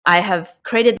I have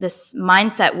created this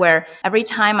mindset where every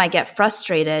time I get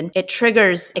frustrated, it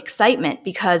triggers excitement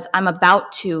because I'm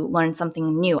about to learn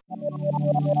something new.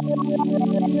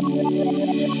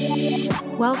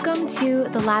 Welcome to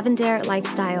The Lavender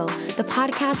Lifestyle, the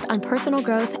podcast on personal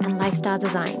growth and lifestyle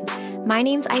design. My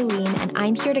name's Eileen, and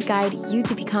I'm here to guide you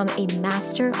to become a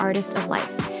master artist of life.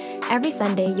 Every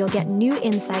Sunday, you'll get new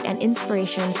insight and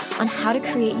inspiration on how to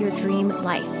create your dream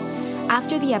life.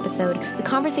 After the episode, the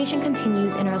conversation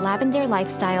continues in our Lavender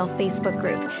Lifestyle Facebook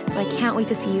group, so I can't wait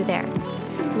to see you there.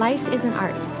 Life is an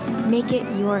art. Make it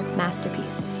your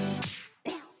masterpiece.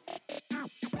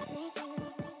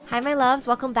 Hi, my loves.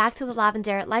 Welcome back to the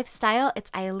Lavender Lifestyle. It's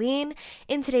Eileen.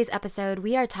 In today's episode,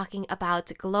 we are talking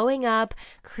about glowing up,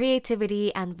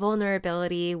 creativity, and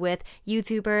vulnerability with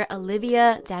YouTuber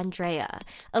Alivia D'Andrea.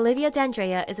 Alivia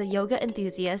D'Andrea is a yoga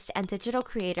enthusiast and digital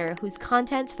creator whose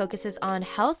content focuses on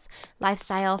health,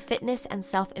 lifestyle, fitness, and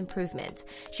self-improvement.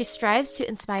 She strives to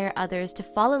inspire others to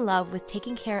fall in love with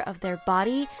taking care of their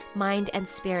body, mind, and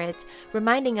spirit,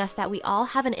 reminding us that we all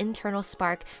have an internal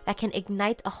spark that can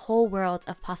ignite a whole world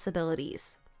of possibilities.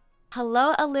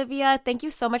 Hello, Alivia. Thank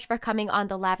you so much for coming on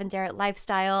the Lavender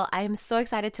Lifestyle. I am so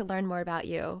excited to learn more about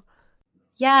you.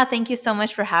 Yeah, thank you so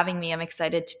much for having me. I'm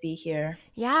excited to be here.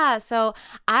 Yeah, so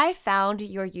I found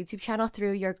your YouTube channel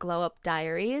through your Glow Up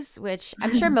Diaries, which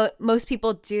I'm sure most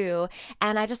people do.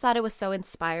 And I just thought it was so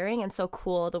inspiring and so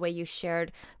cool the way you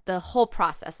shared the whole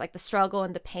process, like the struggle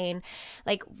and the pain.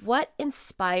 Like, what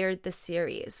inspired the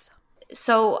series?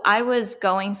 So I was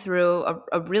going through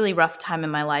a really rough time in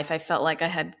my life. I felt like I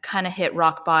had kind of hit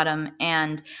rock bottom.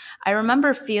 And I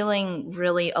remember feeling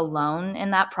really alone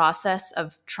in that process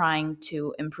of trying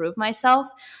to improve myself.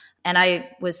 And I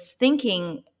was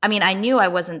thinking, I knew I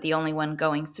wasn't the only one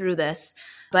going through this,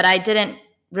 but I didn't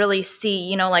really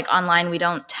see, like online, we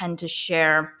don't tend to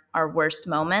share our worst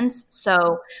moments.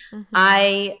 So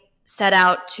I set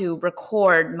out to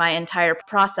record my entire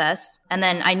process. And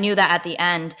then I knew that at the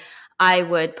end, I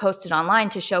would post it online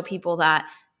to show people that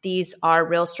these are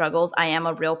real struggles. I am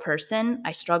a real person.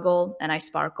 I struggle and I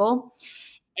sparkle.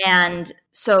 And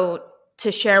so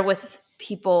to share with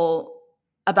people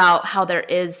about how there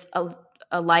is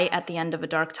a light at the end of a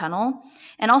dark tunnel,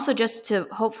 and also just to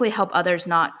hopefully help others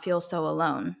not feel so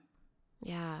alone.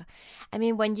 Yeah.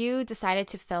 When you decided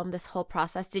to film this whole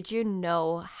process, did you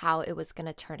know how it was going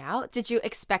to turn out? Did you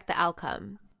expect the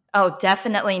outcome? Oh,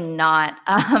 definitely not.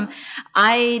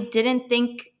 I didn't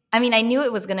think, I knew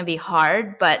it was going to be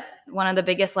hard, but one of the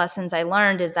biggest lessons I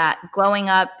learned is that glowing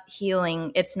up,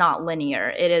 healing, it's not linear.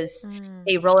 It is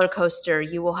a roller coaster.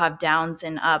 You will have downs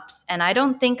and ups. And I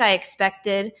don't think I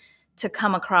expected to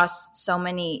come across so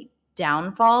many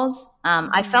downfalls.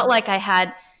 I felt like I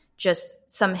had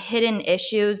just some hidden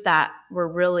issues that were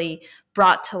really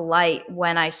brought to light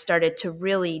when I started to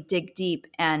really dig deep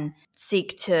and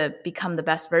seek to become the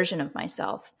best version of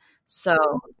myself. So,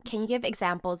 can you give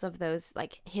examples of those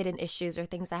like hidden issues or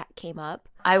things that came up?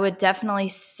 I would definitely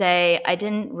say I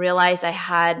didn't realize I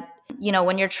had,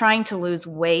 when you're trying to lose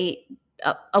weight,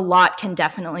 a lot can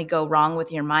definitely go wrong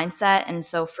with your mindset. And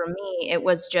so for me, it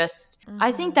was just,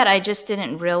 I think that I just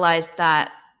didn't realize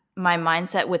that my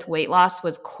mindset with weight loss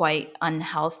was quite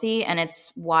unhealthy, and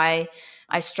it's why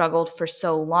I struggled for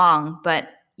so long. But,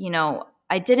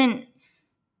 I didn't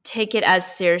take it as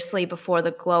seriously before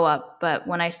the glow up. But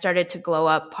when I started to glow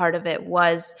up, part of it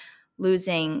was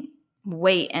losing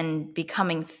weight and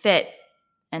becoming fit.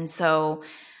 And so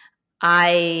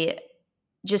I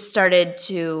just started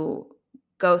to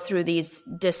go through these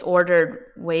disordered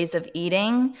ways of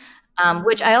eating.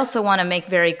 Which I also want to make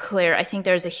very clear. I think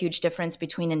there's a huge difference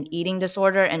between an eating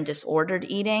disorder and disordered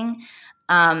eating.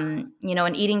 An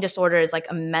eating disorder is like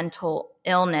a mental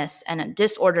illness, and a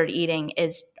disordered eating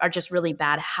are just really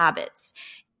bad habits.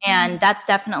 And that's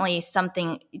definitely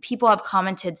something people have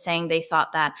commented saying they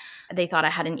thought I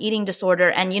had an eating disorder.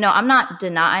 And, I'm not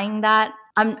denying that.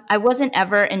 I wasn't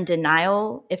ever in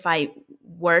denial if I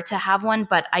were to have one,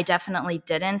 but I definitely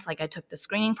didn't. Like, I took the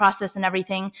screening process and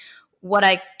everything. What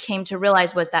I came to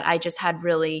realize was that I just had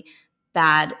really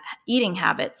bad eating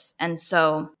habits. And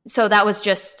so that was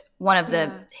just one of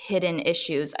the hidden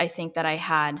issues I think that I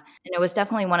had. And it was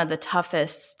definitely one of the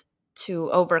toughest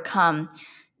to overcome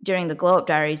during the Glow Up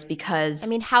Diaries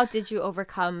because... how did you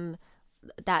overcome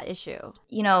that issue?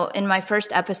 In my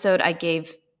first episode, I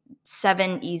gave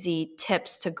 7 easy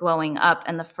tips to glowing up.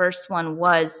 And the first one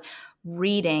was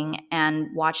reading and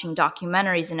watching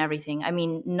documentaries and everything.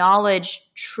 Knowledge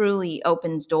truly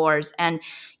opens doors. And,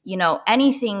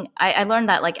 anything, I learned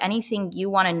that like anything you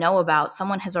want to know about,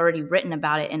 someone has already written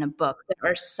about it in a book.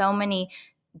 There are so many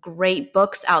great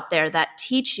books out there that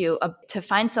teach you to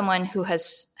find someone who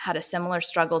has had a similar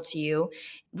struggle to you,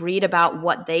 read about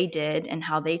what they did and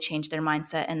how they changed their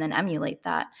mindset, and then emulate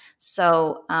that.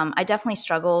 So I definitely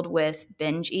struggled with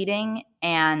binge eating,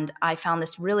 and I found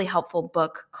this really helpful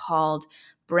book called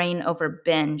Brain Over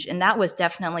Binge. And that was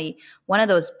definitely one of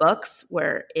those books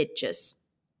where I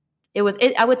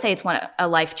would say it's a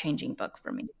life-changing book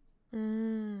for me.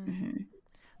 Mm-hmm.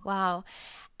 Wow.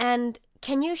 And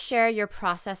can you share your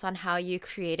process on how you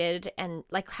created and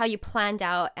like how you planned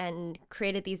out and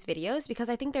created these videos? Because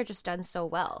I think they're just done so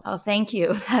well. Oh, thank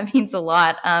you. That means a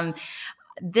lot.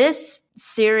 This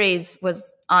series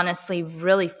was honestly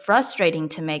really frustrating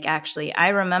to make, actually. I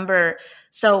remember,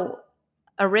 so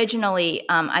originally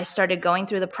I started going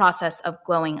through the process of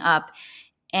glowing up,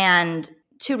 and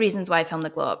two reasons why I filmed the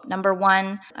glow up. Number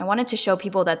one, I wanted to show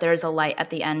people that there is a light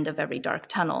at the end of every dark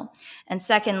tunnel. And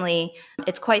secondly,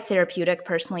 it's quite therapeutic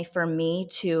personally for me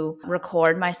to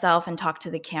record myself and talk to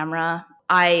the camera.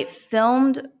 I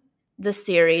filmed the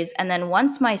series, and then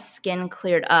once my skin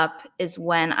cleared up is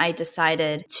when I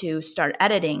decided to start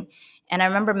editing. And I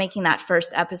remember making that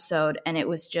first episode, and it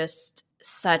was just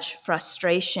such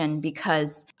frustration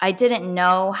because I didn't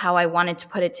know how I wanted to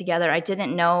put it together. I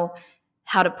didn't know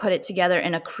how to put it together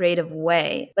in a creative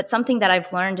way. But something that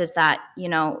I've learned is that,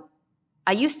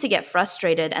 I used to get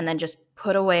frustrated and then just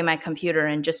put away my computer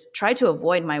and just try to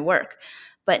avoid my work.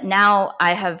 But now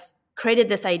I have created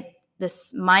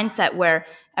this mindset where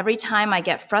every time I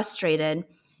get frustrated,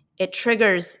 it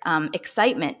triggers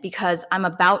excitement because I'm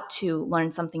about to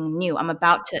learn something new. I'm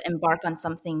about to embark on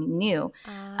something new,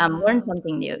 learn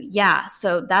something new. Yeah.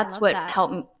 So that's what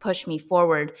helped push me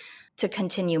forward to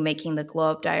continue making the Glow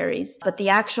Up Diaries. But the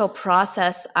actual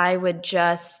process, I would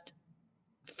just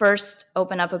first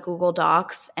open up a Google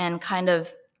Docs and kind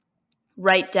of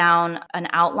write down an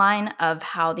outline of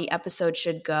how the episode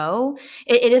should go.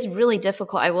 It is really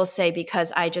difficult, I will say,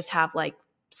 because I just have like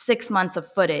 6 months of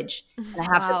footage and I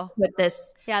have to put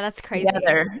this that's crazy.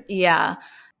 Together. Yeah.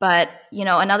 But,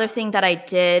 another thing that I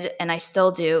did and I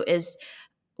still do is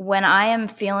when I am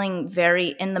feeling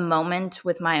very in the moment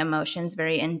with my emotions,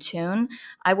 very in tune,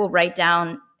 I will write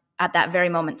down at that very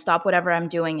moment, stop whatever I'm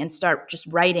doing and start just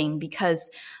writing, because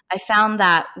I found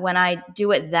that when I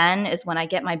do it then is when I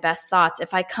get my best thoughts.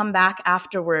 If I come back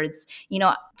afterwards,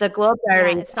 the Glow Up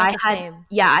Diaries, it's not the same.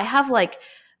 I have like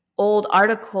old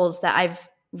articles that I've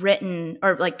written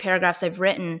or like paragraphs I've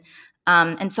written.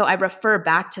 And so I refer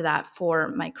back to that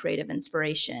for my creative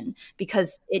inspiration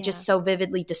because it just so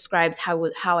vividly describes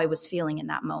how I was feeling in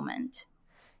that moment.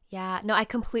 Yeah, no, I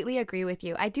completely agree with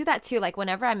you. I do that too. Like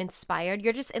whenever I'm inspired,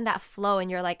 you're just in that flow and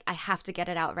you're like, I have to get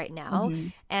it out right now. Mm-hmm.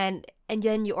 And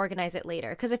then you organize it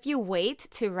later. Because if you wait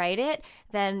to write it,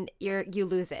 then you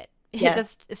lose it.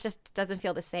 Yes. It just doesn't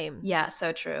feel the same. Yeah,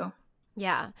 so true.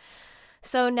 Yeah.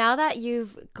 So now that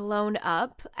you've glown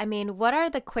up, I mean, what are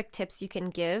the quick tips you can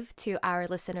give to our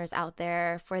listeners out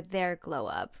there for their glow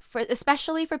up,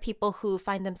 especially for people who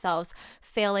find themselves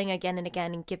failing again and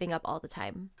again and giving up all the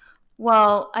time?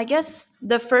 Well, I guess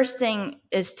the first thing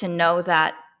is to know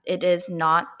that it is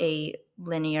not a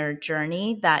linear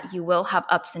journey, that you will have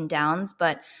ups and downs,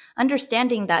 but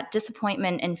understanding that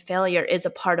disappointment and failure is a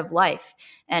part of life.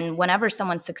 And whenever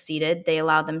someone succeeded, they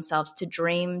allowed themselves to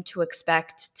dream, to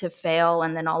expect, to fail,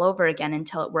 and then all over again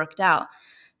until it worked out.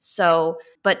 So,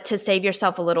 but to save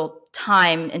yourself a little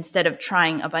time, instead of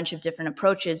trying a bunch of different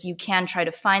approaches, you can try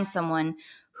to find someone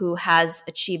who has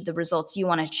achieved the results you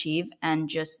want to achieve and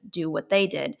just do what they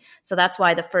did. So that's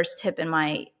why the first tip in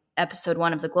my episode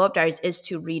 1 of the Glow Up Diaries is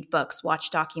to read books,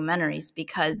 watch documentaries,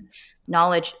 because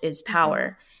knowledge is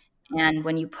power. Mm-hmm. And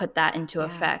when you put that into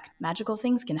effect, magical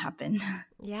things can happen.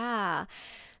 Yeah.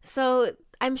 So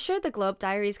I'm sure the Glow Up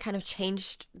Diaries kind of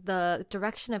changed the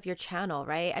direction of your channel,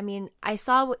 right? I mean, I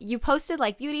saw you posted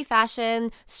like beauty,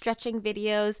 fashion, stretching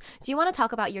videos. Do you want to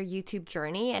talk about your YouTube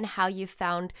journey and how you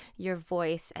found your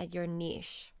voice and your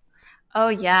niche? Oh,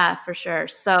 yeah, for sure.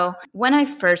 So when I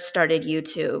first started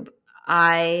YouTube,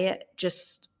 I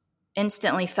just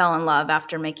instantly fell in love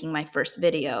after making my first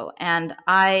video. And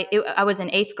I was in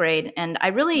 8th grade, and I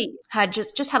really had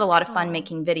just had a lot of fun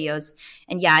making videos.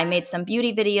 And yeah, I made some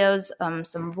beauty videos,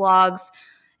 some vlogs.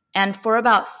 And for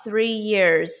about 3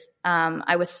 years,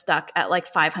 I was stuck at like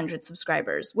 500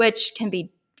 subscribers, which can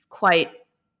be quite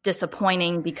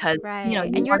disappointing because,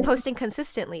 and you were posting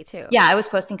consistently too. Yeah, I was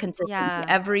posting consistently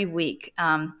every week.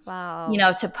 Wow.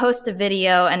 To post a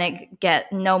video and it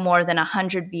get no more than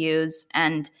 100 views,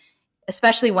 and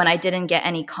especially when I didn't get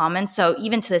any comments. So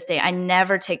even to this day, I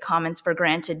never take comments for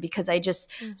granted because I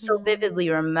just so vividly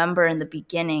remember in the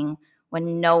beginning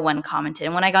when no one commented.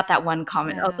 And when I got that one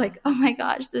comment, I was like, oh my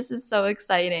gosh, this is so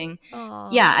exciting. Aww.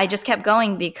 Yeah, I just kept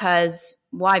going because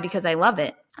I love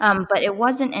it. But it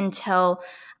wasn't until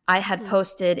I had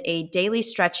posted a daily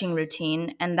stretching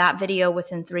routine, and that video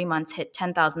within 3 months hit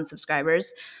 10,000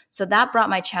 subscribers. So that brought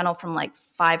my channel from like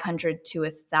 500 to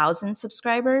 1,000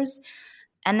 subscribers.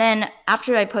 And then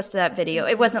after I posted that video,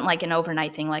 it wasn't like an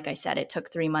overnight thing. Like I said, it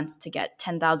took 3 months to get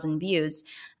 10,000 views.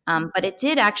 But it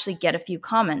did actually get a few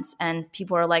comments, and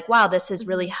people are like, wow, this is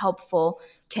really helpful.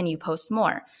 Can you post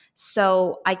more?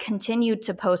 So I continued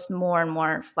to post more and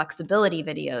more flexibility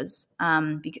videos.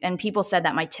 And people said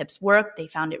that my tips worked. They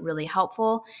found it really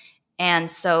helpful. And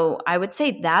so I would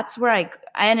say that's where I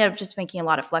ended up just making a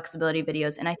lot of flexibility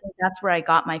videos. And I think that's where I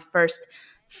got my first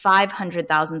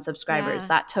 500,000 subscribers.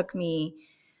 That took me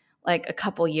like a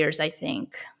couple years, I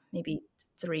think, maybe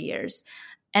 3 years.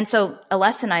 And so a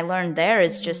lesson I learned there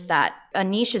is just that a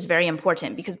niche is very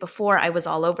important, because before I was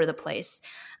all over the place.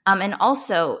 And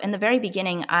also in the very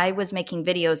beginning, I was making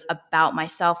videos about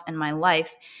myself and my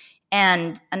life.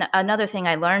 And another thing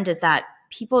I learned is that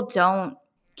people don't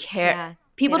care. Yeah,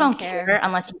 people don't care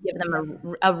unless you give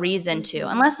them a reason to.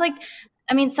 Unless, like,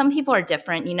 I mean, some people are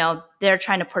different. You know, they're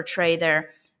trying to portray their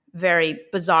very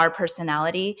bizarre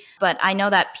personality. But I know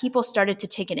that people started to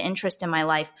take an interest in my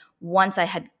life once I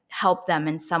had helped them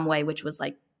in some way, which was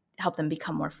like help them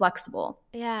become more flexible.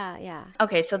 Yeah.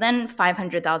 Okay, so then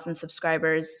 500,000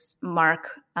 subscribers mark.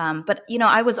 But, you know,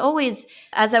 I was always,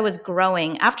 as I was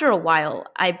growing, after a while,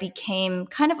 I became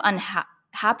kind of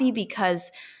unhappy because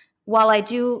while I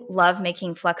do love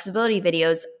making flexibility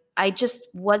videos, I just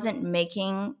wasn't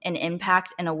making an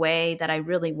impact in a way that I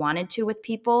really wanted to with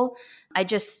people. I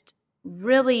just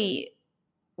really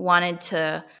wanted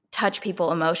to touch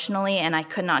people emotionally, and I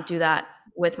could not do that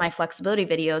with my flexibility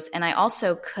videos. And I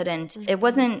also couldn't, it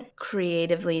wasn't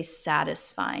creatively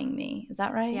satisfying me. Is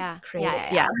that right? Yeah.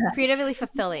 Creatively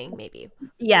fulfilling, maybe.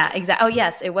 Yeah, exactly. Oh,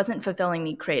 yes. It wasn't fulfilling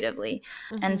me creatively.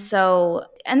 And so,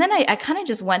 and then I kind of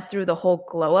just went through the whole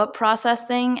glow up process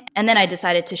thing. And then I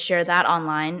decided to share that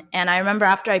online. And I remember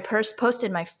after I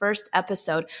posted my first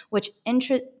episode, which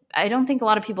I don't think a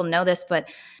lot of people know this, but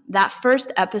that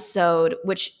first episode,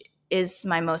 which is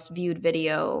my most viewed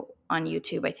video on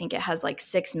YouTube, I think it has like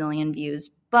 6 million views.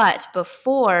 But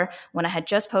before, when I had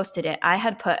just posted it, I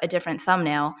had put a different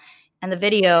thumbnail, and the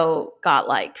video got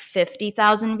like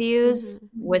 50,000 views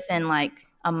within like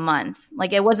a month.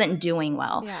 Like, it wasn't doing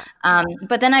well. Yeah.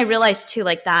 But then I realized too,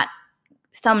 like, that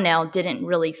thumbnail didn't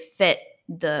really fit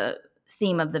the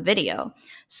theme of the video.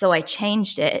 So I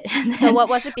changed it. So what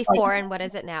was it before and what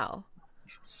is it now?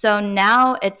 So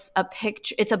now it's a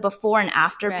picture, it's a before and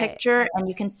after picture, and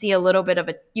you can see a little bit of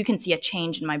you can see a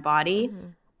change in my body.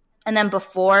 And then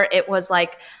before, it was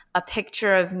like a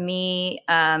picture of me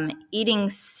eating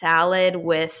salad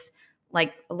with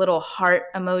like little heart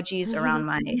emojis around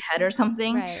my head or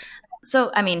something. Right.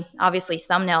 So, I mean, obviously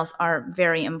thumbnails are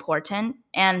very important,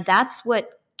 and that's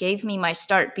what gave me my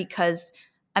start, because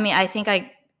I mean, I think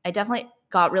I definitely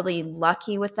got really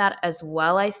lucky with that as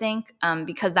well, I think,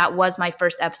 because that was my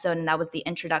first episode and that was the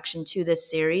introduction to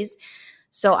this series.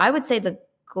 So I would say the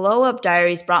Glow Up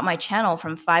Diaries brought my channel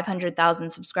from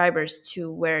 500,000 subscribers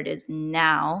to where it is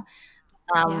now.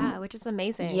 Yeah, which is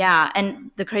amazing. Yeah,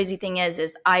 and the crazy thing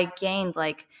is I gained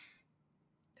like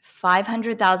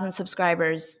 500,000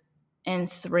 subscribers in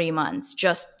 3 months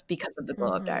just because of the Glow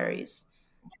Up Diaries.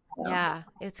 Yeah,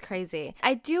 it's crazy.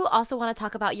 I do also want to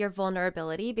talk about your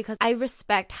vulnerability, because I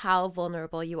respect how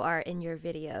vulnerable you are in your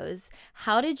videos.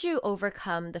 How did you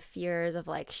overcome the fears of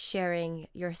like sharing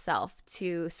yourself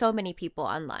to so many people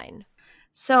online?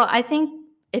 So I think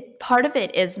part of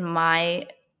it is my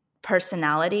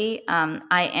personality.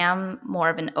 I am more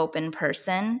of an open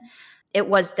person. It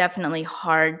was definitely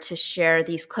hard to share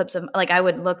these clips of, like, I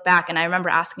would look back and I remember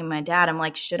asking my dad, I'm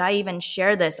like, should I even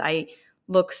share this? I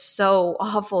look so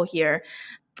awful here.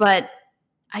 But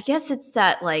I guess it's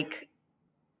that, like,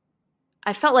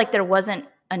 I felt like there wasn't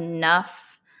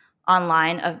enough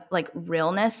online of like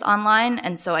realness online.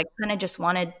 And so I kind of just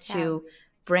wanted to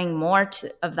bring more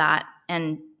of that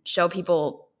and show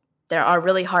people there are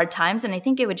really hard times. And I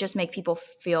think it would just make people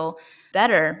feel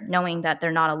better knowing that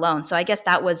they're not alone. So I guess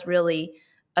that was really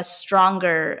a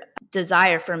stronger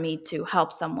desire for me to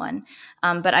help someone.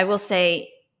 But I will say,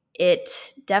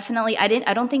 it definitely, I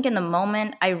don't think in the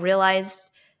moment I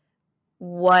realized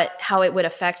how it would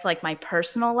affect like my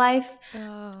personal life.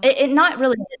 It not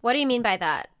really. What do you mean by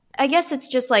that? I guess it's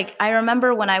just like, I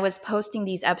remember when I was posting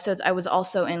these episodes, I was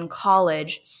also in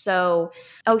college. So,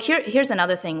 here's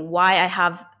another thing why I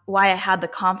had the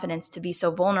confidence to be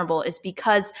so vulnerable is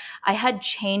because I had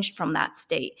changed from that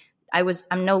state.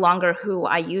 I'm no longer who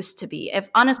I used to be. If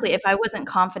honestly, if I wasn't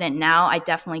confident now, I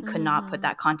definitely could not put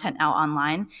that content out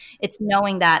online. It's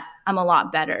knowing that I'm a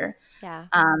lot better. Yeah.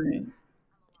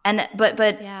 But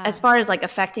as Yeah. far as like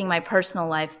affecting my personal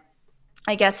life,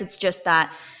 I guess it's just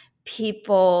that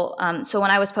people, so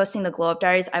when I was posting the glow up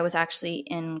diaries, I was actually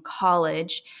in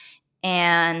college,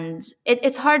 and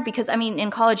it's hard because I mean,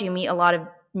 in college you meet a lot of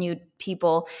new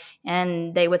people,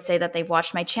 and they would say that they've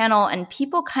watched my channel, and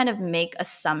people kind of make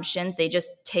assumptions. They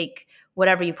just take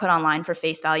whatever you put online for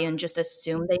face value and just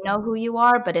assume they know who you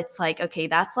are. But it's like, okay,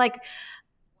 that's like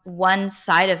one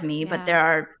side of me, but Yeah. there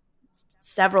are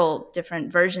several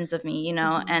different versions of me,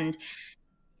 Mm-hmm. and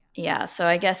yeah, so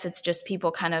I guess it's just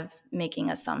people kind of making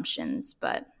assumptions,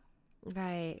 but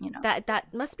Right. you know.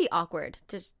 That must be awkward.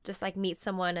 Just like meet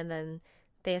someone and then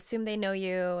they assume they know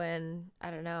you and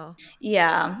I don't know.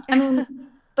 Yeah. I mean,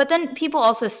 but then people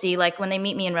also see like when they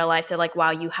meet me in real life, they're like, wow,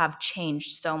 you have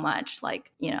changed so much.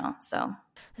 Like, so.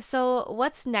 So,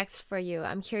 what's next for you?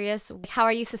 I'm curious, how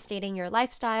are you sustaining your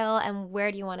lifestyle and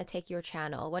where do you want to take your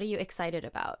channel? What are you excited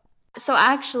about? So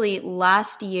actually,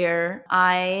 last year,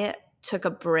 I took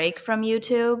a break from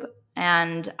YouTube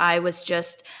and I was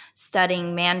just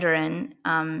studying Mandarin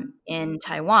in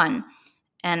Taiwan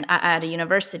and at a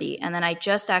university. And then I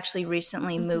just actually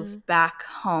recently moved Mm-hmm. back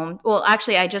home. Well,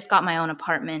 actually, I just got my own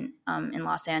apartment in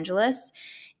Los Angeles.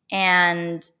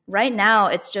 And right now,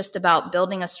 it's just about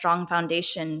building a strong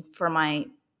foundation for my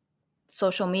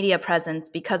social media presence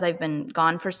because I've been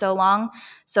gone for so long.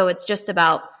 So it's just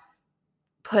about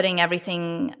putting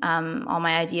everything, all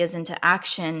my ideas into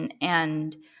action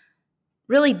and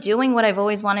really doing what I've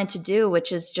always wanted to do,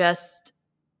 which is just,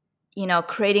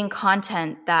 creating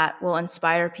content that will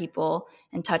inspire people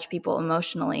and touch people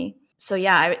emotionally. So,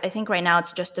 yeah, I think right now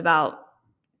it's just about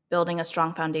building a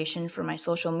strong foundation for my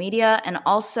social media. And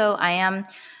also, I am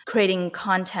creating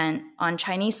content on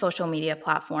Chinese social media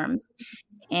platforms.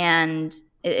 And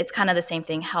it's kind of the same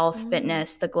thing: health, Mm.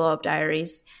 fitness, the glow up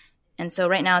diaries. And so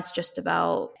right now it's just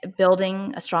about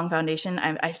building a strong foundation.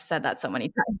 I've said that so many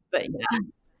times, but yeah.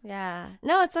 Yeah.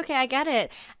 No, it's okay. I get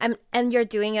it. And you're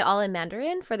doing it all in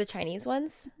Mandarin for the Chinese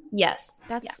ones? Yes. Yeah.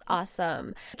 That's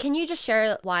awesome. Can you just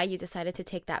share why you decided to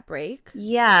take that break?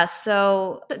 Yeah.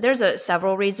 So there's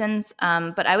several reasons,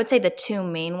 but I would say the two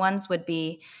main ones would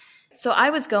be, so I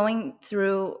was going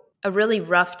through a really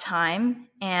rough time,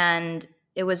 and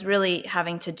it was really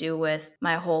having to do with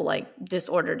my whole like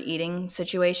disordered eating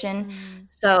situation. Mm.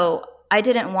 So I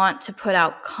didn't want to put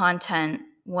out content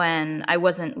when I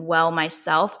wasn't well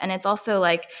myself. And it's also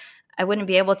like I wouldn't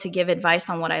be able to give advice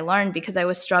on what I learned because I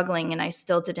was struggling and I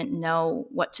still didn't know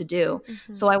what to do.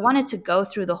 Mm-hmm. So I wanted to go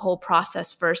through the whole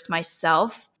process first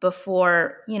myself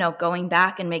before, going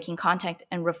back and making content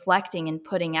and reflecting and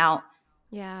putting out,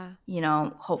 Yeah.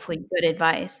 hopefully good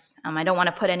advice. I don't want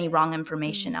to put any wrong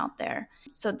information Mm. out there.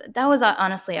 So that was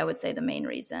honestly, I would say, the main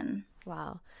reason.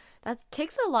 Wow. That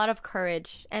takes a lot of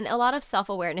courage and a lot of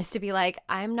self-awareness to be like,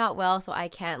 I'm not well, so I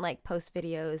can't like post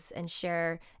videos and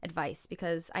share advice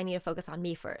because I need to focus on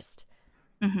me first.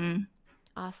 Mm-hmm.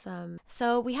 Awesome.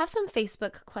 So we have some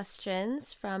Facebook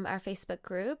questions from our Facebook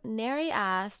group. Neri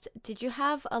asked, did you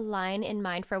have a line in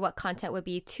mind for what content would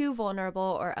be too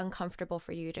vulnerable or uncomfortable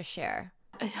for you to share?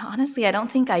 Honestly, I don't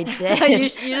think I did.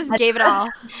 You just gave it all.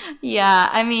 Yeah,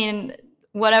 I mean,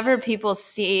 whatever people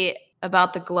see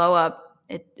about the glow up,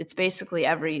 it's basically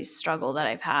every struggle that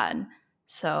I've had.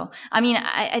 So, I mean,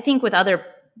 I think with other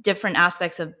different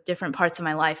aspects of different parts of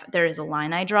my life, there is a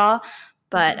line I draw.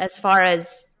 But as far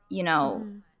as,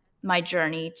 Mm-hmm. my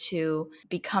journey to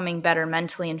becoming better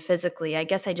mentally and physically, I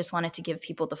guess I just wanted to give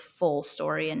people the full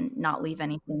story and not leave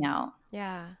anything out.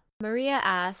 Yeah. Maria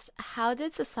asked, how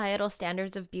did societal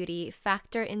standards of beauty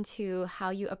factor into how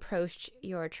you approached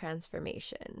your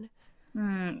transformation?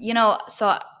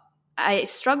 So I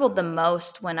struggled the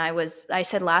most when I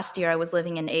said last year I was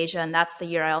living in Asia, and that's the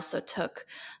year I also took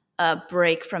a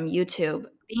break from YouTube.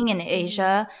 Being in Mm-hmm.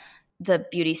 Asia, the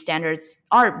beauty standards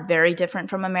are very different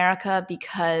from America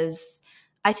because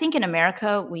I think in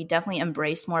America, we definitely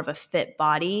embrace more of a fit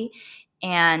body.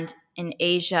 And in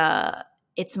Asia,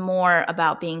 it's more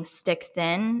about being stick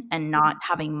thin and not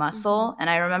having Mm-hmm. muscle. And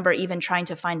I remember even trying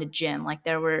to find a gym. Like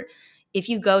if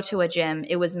you go to a gym,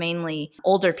 it was mainly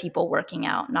older people working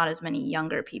out, not as many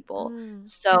younger people. Mm.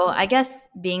 So I guess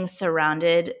being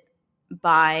surrounded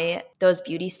by those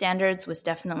beauty standards was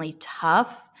definitely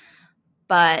tough.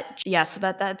 But yeah, so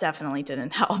that definitely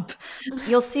didn't help.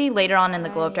 You'll see later on in the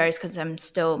Glow Up Right. Diaries, because I'm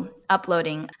still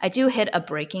uploading, I do hit a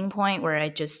breaking point where I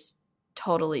just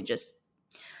totally just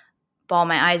bawl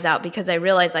my eyes out because I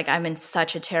realize I'm in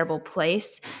such a terrible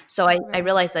place. So I Right.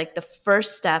 realized the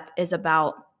first step is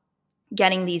about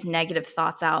getting these negative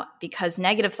thoughts out, because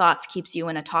negative thoughts keeps you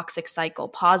in a toxic cycle.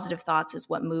 Positive thoughts is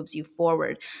what moves you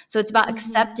forward. So it's about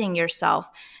accepting yourself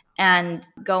and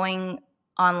going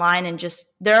online, and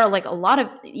just, there are like a lot of,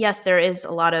 yes, there is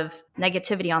a lot of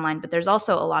negativity online, but there's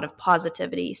also a lot of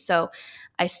positivity. So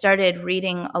I started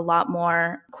reading a lot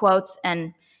more quotes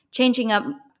and changing up,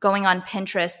 going on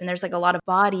Pinterest, and there's like a lot of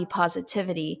body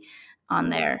positivity on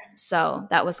there. So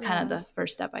that was kind of the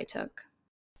first step I took.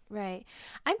 Right.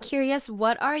 I'm curious,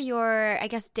 what are your, I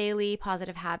guess, daily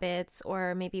positive habits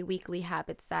or maybe weekly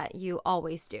habits that you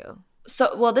always do?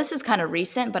 So, well, this is kind of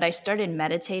recent, but I started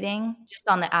meditating just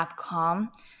on the app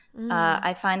Calm.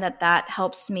 I find that that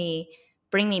helps me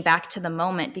bring me back to the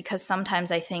moment, because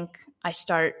sometimes I think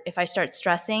if I start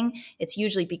stressing, it's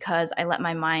usually because I let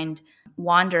my mind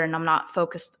wander and I'm not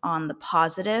focused on the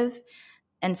positive.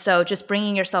 And so just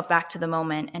bringing yourself back to the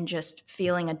moment and just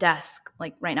feeling a desk,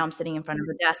 like right now I'm sitting in front of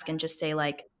a desk, and just say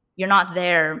like, you're not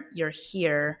there, you're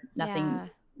here. Nothing,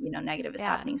 negative is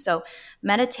happening. So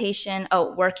meditation,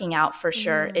 working out for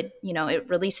sure. It, it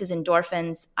releases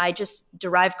endorphins. I just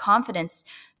derive confidence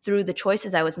through the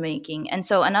choices I was making. And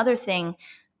so another thing,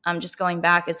 just going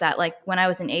back, is that like when I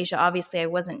was in Asia, obviously I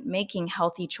wasn't making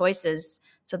healthy choices.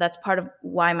 So that's part of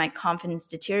why my confidence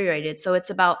deteriorated. So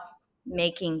it's about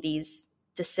making these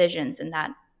decisions, and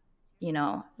that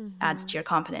adds to your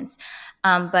confidence.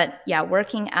 But yeah,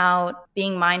 working out,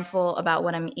 being mindful about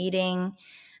what I'm eating,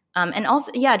 and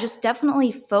also just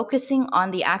definitely focusing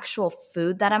on the actual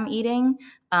food that I'm eating.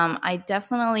 I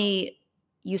definitely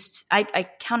I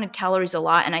counted calories a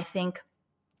lot, and I think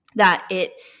that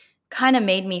it kind of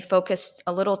made me focus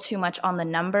a little too much on the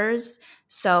numbers.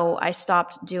 So I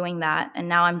stopped doing that. And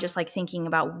now I'm just like thinking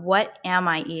about, what am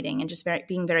I eating? And just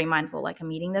being very mindful. Like,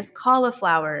 I'm eating this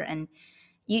cauliflower. And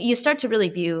you start to really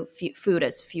view food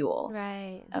as fuel.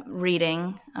 Right.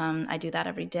 Reading. I do that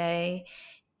every day.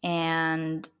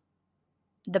 And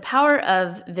the power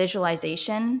of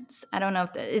visualizations. I don't know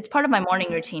if it's part of my morning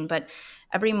routine, but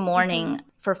every morning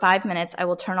for 5 minutes, I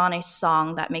will turn on a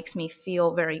song that makes me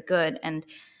feel very good. And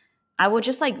I will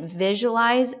just like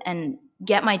visualize and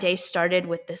get my day started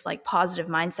with this like positive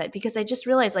mindset, because I just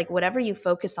realized like whatever you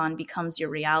focus on becomes your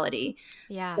reality.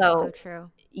 Yeah, so true.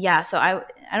 Yeah, so I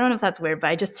don't know if that's weird, but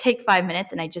I just take 5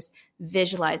 minutes and I just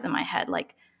visualize in my head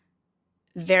like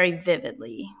very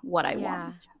vividly what I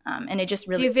want. And it just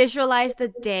really— Do you visualize the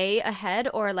day ahead,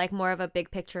 or like more of a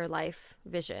big picture life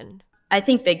vision? I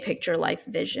think big picture life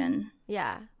vision.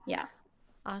 Yeah. Yeah.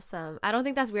 Awesome. I don't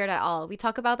think that's weird at all. We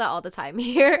talk about that all the time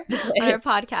here on our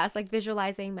podcast, like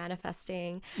visualizing,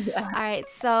 manifesting. Yeah. All right.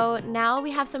 So now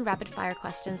we have some rapid fire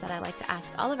questions that I like to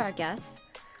ask all of our guests.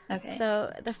 Okay.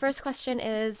 So the first question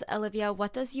is, Alivia,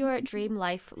 what does your dream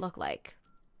life look like?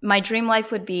 My dream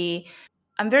life would be—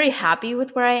 I'm very happy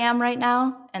with where I am right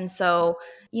now. And so,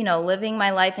 living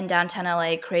my life in downtown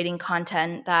LA, creating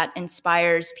content that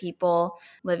inspires people,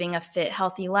 living a fit,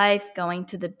 healthy life, going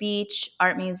to the beach,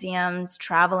 art museums,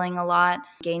 traveling a lot,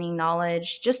 gaining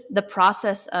knowledge, just the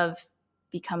process of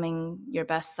becoming your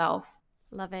best self.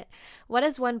 Love it. What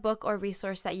is one book or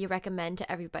resource that you recommend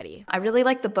to everybody? I really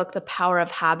like the book, The Power of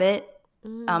Habit.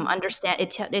 Understand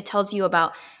it tells you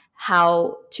about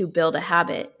how to build a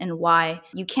habit and why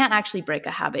you can't actually break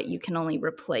a habit. You can only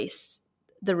replace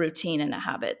the routine in a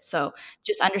habit. So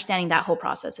just understanding that whole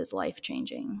process is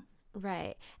life-changing.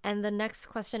 Right. And the next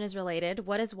question is related.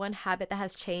 What is one habit that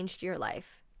has changed your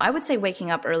life? I would say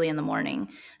waking up early in the morning.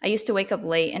 I used to wake up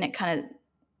late and it kind of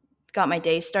got my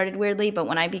day started weirdly. But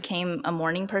when I became a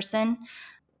morning person,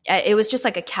 it was just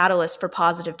like a catalyst for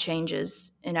positive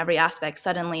changes in every aspect.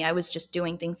 Suddenly, I was just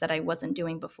doing things that I wasn't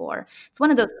doing before. It's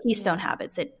one of those keystone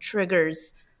habits. It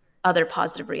triggers other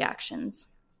positive reactions.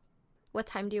 What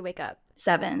time do you wake up?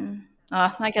 7.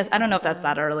 I guess I don't know if that's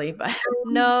that early, but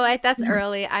no, that's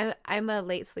early. I'm a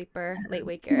late sleeper, late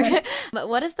waker. But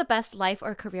what is the best life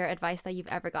or career advice that you've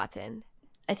ever gotten?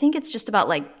 I think it's just about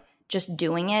like just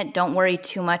doing it. Don't worry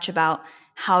too much about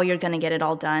how you're going to get it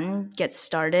all done. Get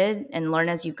started and learn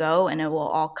as you go, and it will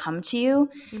all come to you.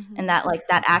 And that like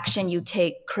that action you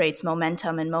take creates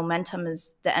momentum, and momentum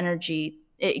is the energy.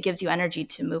 It gives you energy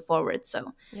to move forward.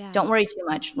 So don't worry too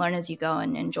much. Learn as you go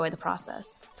and enjoy the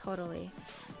process. Totally.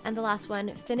 And the last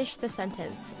one, finish the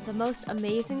sentence. The most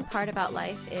amazing part about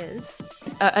life is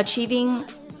achieving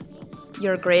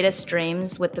your greatest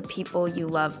dreams with the people you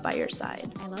love by your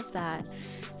side. I love that.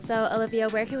 So,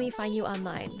 Alivia, where can we find you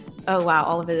online? Oh, wow.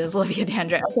 All of it is Alivia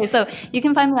Dandra. Okay, so you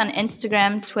can find me on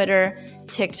Instagram, Twitter,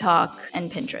 TikTok,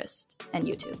 and Pinterest, and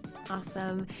YouTube.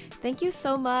 Awesome. Thank you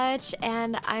so much.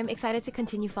 And I'm excited to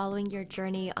continue following your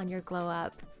journey on your glow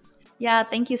up. Yeah,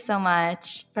 thank you so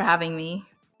much for having me.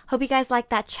 Hope you guys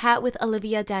liked that chat with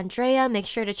Alivia D'Andrea. Make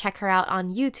sure to check her out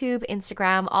on YouTube,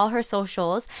 Instagram, all her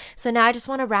socials. So now I just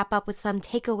want to wrap up with some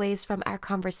takeaways from our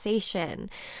conversation.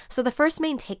 So the first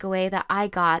main takeaway that I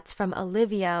got from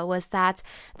Alivia was that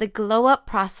the glow up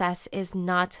process is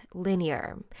not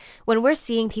linear. When we're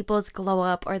seeing people's glow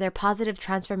up or their positive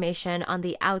transformation on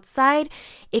the outside,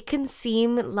 it can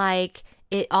seem like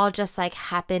it all just like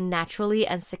happened naturally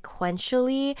and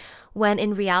sequentially, when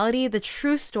in reality, the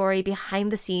true story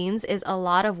behind the scenes is a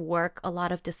lot of work, a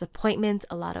lot of disappointment,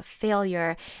 a lot of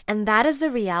failure. And that is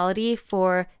the reality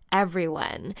for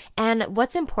everyone. And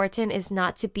what's important is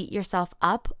not to beat yourself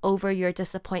up over your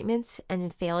disappointments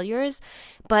and failures,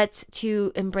 but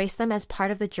to embrace them as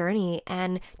part of the journey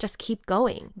and just keep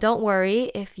going. Don't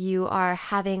worry if you are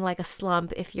having like a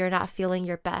slump, if you're not feeling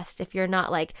your best, if you're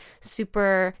not like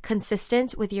super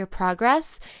consistent with your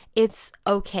progress. It's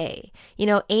okay.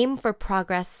 Aim for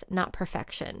progress, not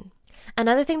perfection.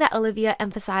 Another thing that Alivia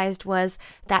emphasized was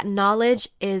that knowledge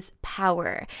is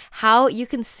power, how you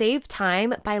can save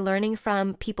time by learning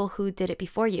from people who did it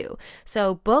before you.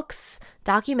 So books,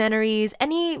 documentaries,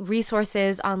 any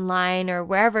resources online or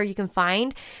wherever you can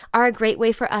find are a great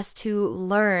way for us to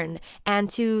learn and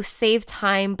to save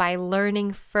time by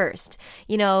learning first.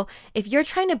 If you're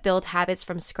trying to build habits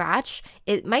from scratch,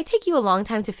 it might take you a long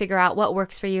time to figure out what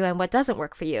works for you and what doesn't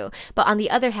work for you. But on the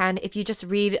other hand, if you just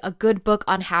read a good book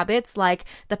on habits like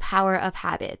The Power of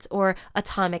Habits or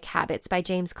Atomic Habits by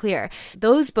James Clear,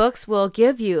 those books will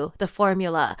give you the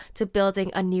formula to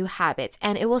building a new habit,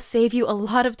 and it will save you a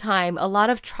lot of time, a lot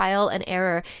of trial and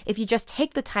error if you just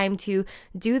take the time to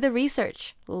do the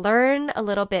research, learn a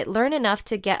little bit, learn enough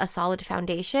to get a solid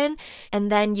foundation,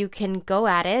 and then you can go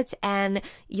at it and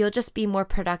you'll just be more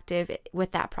productive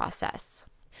with that process.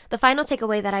 The final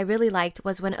takeaway that I really liked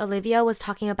was when Alivia was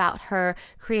talking about her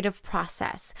creative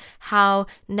process, how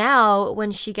now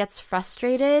when she gets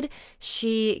frustrated,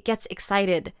 she gets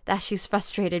excited that she's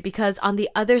frustrated because on the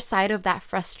other side of that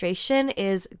frustration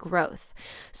is growth.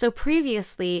 So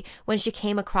previously, when she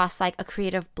came across like a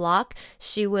creative block,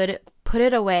 she would put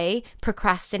it away,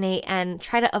 procrastinate, and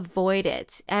try to avoid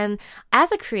it. And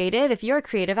as a creative, if you're a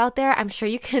creative out there, I'm sure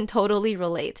you can totally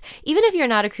relate. Even if you're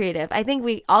not a creative, I think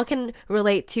we all can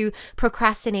relate to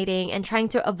procrastinating and trying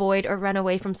to avoid or run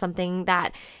away from something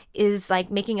that is like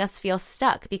making us feel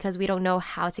stuck because we don't know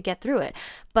how to get through it.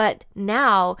 But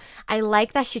now I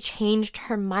like that she changed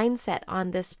her mindset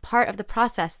on this part of the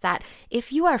process, that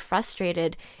if you are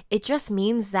frustrated, it just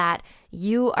means that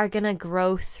you are going to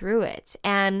grow through it.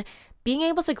 And being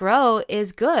able to grow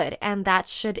is good, and that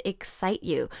should excite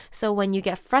you. So when you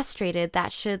get frustrated,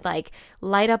 that should like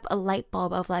light up a light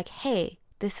bulb of like, hey,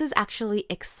 this is actually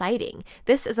exciting.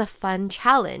 This is a fun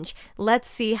challenge. Let's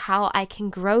see how I can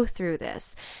grow through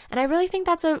this. And I really think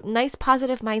that's a nice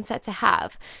positive mindset to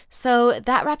have. So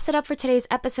that wraps it up for today's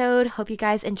episode. Hope you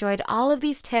guys enjoyed all of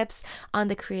these tips on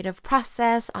the creative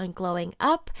process, on glowing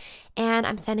up. And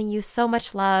I'm sending you so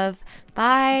much love.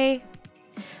 Bye.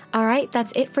 All right,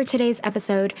 that's it for today's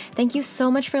episode. Thank you so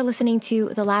much for listening to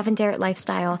The Lavender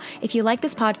Lifestyle. If you like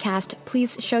this podcast,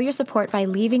 please show your support by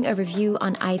leaving a review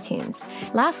on iTunes.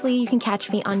 Lastly, you can catch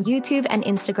me on YouTube and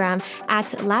Instagram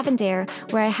at Lavender,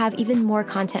 where I have even more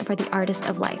content for the artist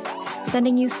of life.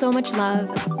 Sending you so much love.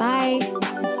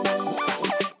 Bye.